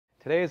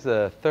Today is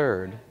the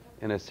third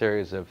in a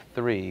series of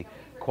 3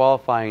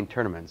 qualifying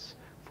tournaments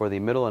for the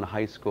middle and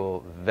high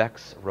school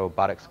VEX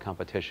robotics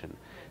competition,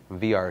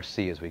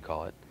 VRC as we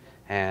call it.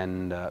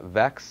 And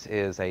VEX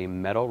is a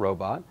metal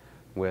robot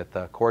with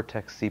a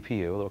Cortex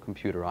CPU, a little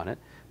computer on it,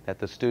 that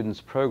the students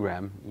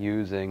program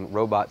using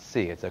Robot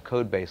C. It's a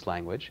code-based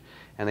language.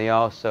 And they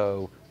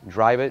also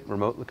drive it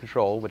remotely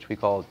controlled, which we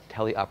call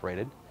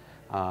teleoperated.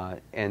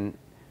 And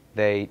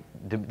they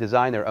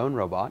design their own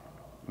robot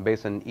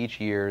based on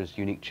each year's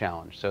unique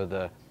challenge. So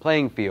the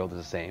playing field is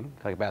the same,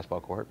 like a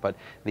basketball court, but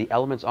the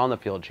elements on the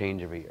field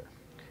change every year.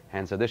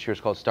 And so this year is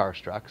called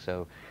Starstruck.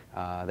 So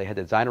they had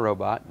to design a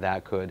robot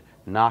that could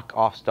knock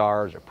off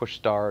stars or push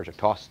stars or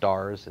toss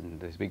stars and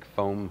these big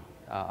foam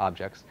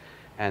objects.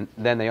 And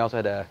then they also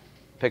had to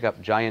pick up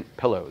giant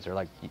pillows. They're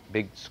like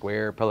big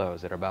square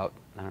pillows that are about,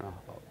 I don't know,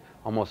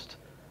 almost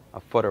a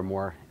foot or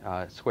more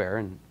square.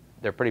 And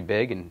they're pretty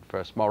big, and for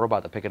a small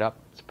robot to pick it up,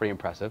 it's pretty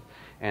impressive,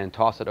 and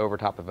toss it over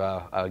top of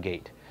a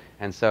gate.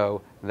 And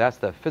so that's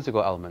the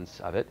physical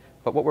elements of it.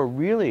 But what we're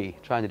really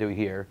trying to do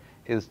here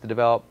is to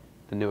develop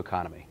the new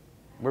economy.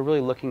 We're really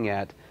looking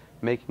at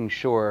making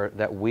sure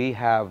that we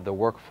have the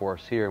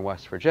workforce here in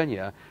West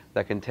Virginia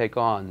that can take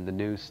on the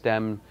new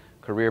STEM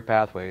career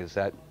pathways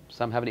that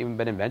some haven't even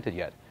been invented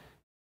yet.